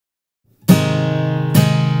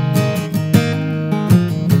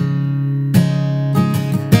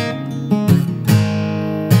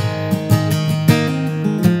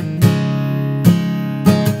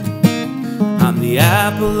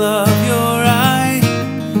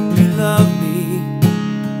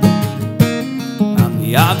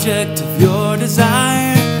object of your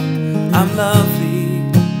desire. I'm lovely.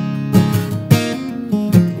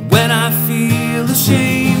 When I feel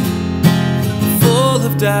ashamed, full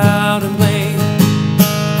of doubt and blame,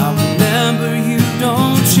 I remember you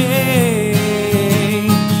don't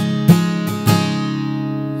change.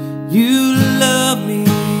 You love me.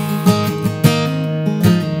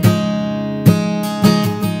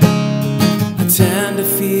 I tend to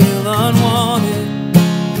feel unwanted,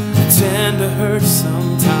 I tend to hurt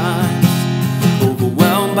sometimes,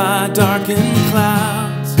 overwhelmed by darkened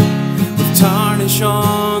clouds, with tarnish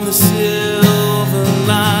on the silver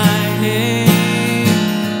lining.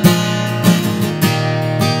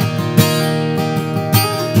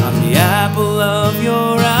 I'm the apple of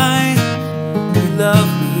your eye, you love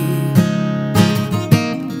me.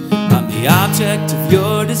 I'm the object of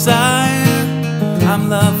your desire, I'm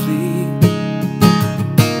lovely.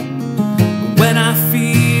 When I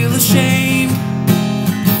feel ashamed,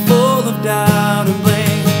 full of doubt and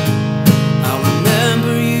blame, I'll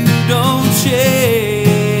remember you don't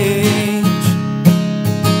change.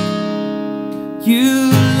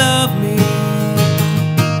 You love me.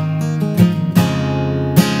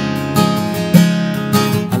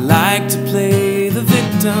 I like to play the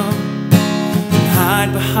victim and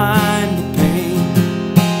hide behind the pain,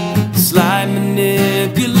 slight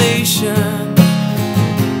manipulation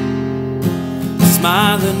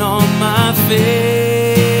smiling on my face.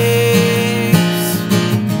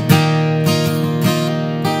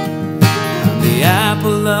 I'm the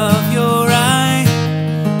apple of your eye,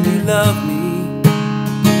 you love me.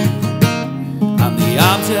 I'm the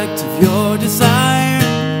object of your desire,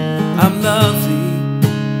 I'm lovely.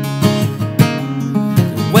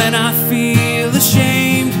 And when I feel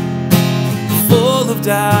ashamed, full of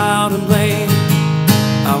doubt and blame,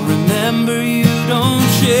 I'll remember you don't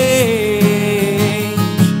change.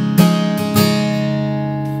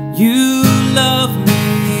 You love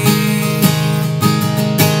me.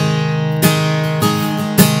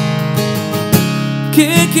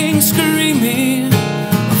 Kicking, screaming,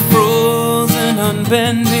 frozen,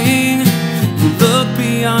 unbending, you look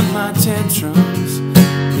beyond my tantrums,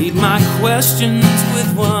 meet my questions with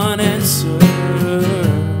one answer.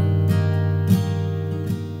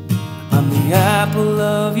 I'm the apple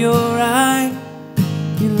of your eye,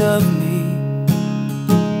 you love me.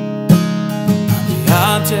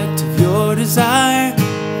 Object of your desire,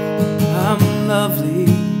 I'm lovely.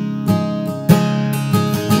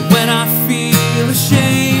 When I feel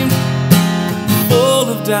ashamed, full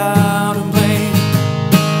of doubt